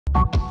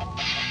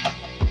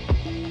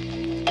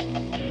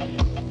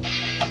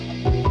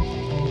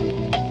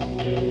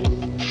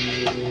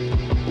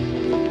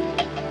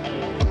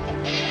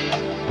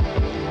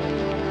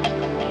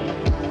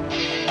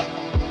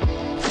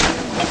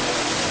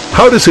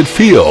How does it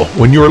feel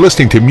when you are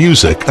listening to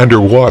music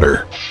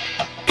underwater?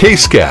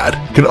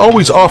 KACAT can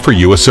always offer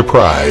you a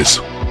surprise.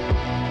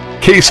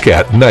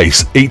 KACAT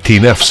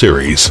Nice18F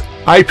series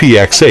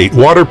IPX8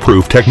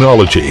 waterproof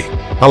technology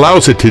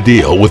allows it to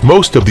deal with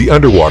most of the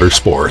underwater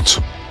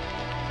sports.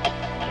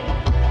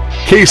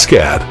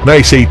 KACAT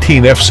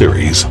Nice18F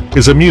series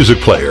is a music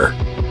player.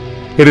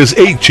 It has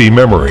 8G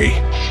memory.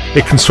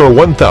 It can store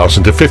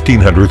 1,000 to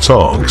 1,500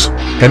 songs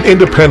and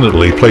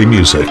independently play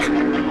music.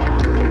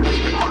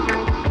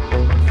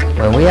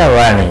 When we are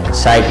running,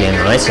 cycling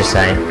or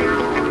exercising,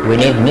 we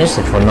need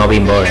music for not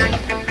being boring.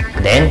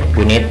 Then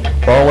we need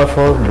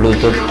powerful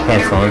Bluetooth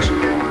headphones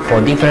for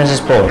different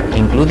sports,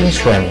 including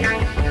swimming.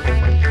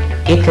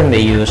 It can be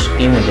used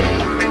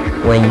immediately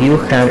when you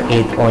hang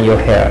it on your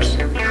ears,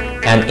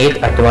 and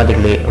it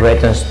automatically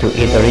returns to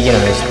its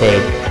original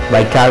state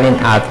by carrying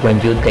out when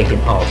you take it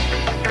off.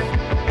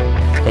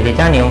 The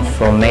titanium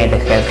foam made the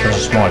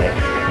headphones smaller.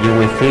 You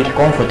will feel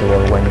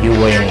comfortable when you're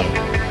wearing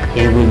it.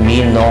 It will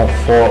be no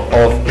fall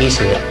off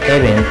easily,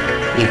 even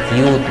if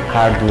you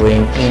are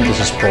doing in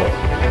this sport.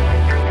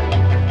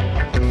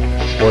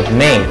 What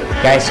made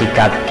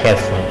KACAT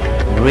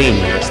headphone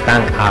really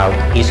stand out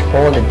is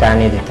all the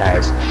tiny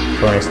details,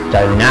 from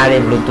extraordinary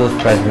Bluetooth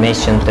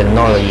transmission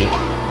technology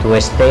to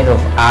a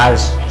state-of-the-art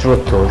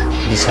structure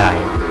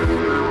design.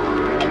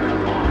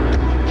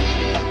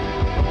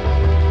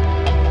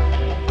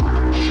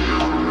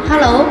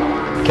 Hello.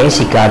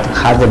 KACAT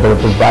has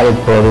developed various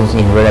products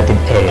in related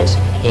areas,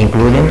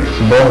 including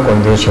bone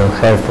conduction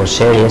headphone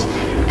series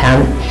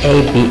and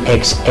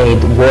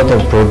IPX8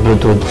 waterproof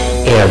Bluetooth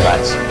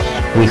earbuds.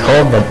 We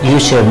hope that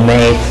users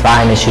may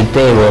find a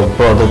suitable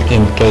product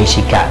in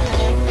KACAT.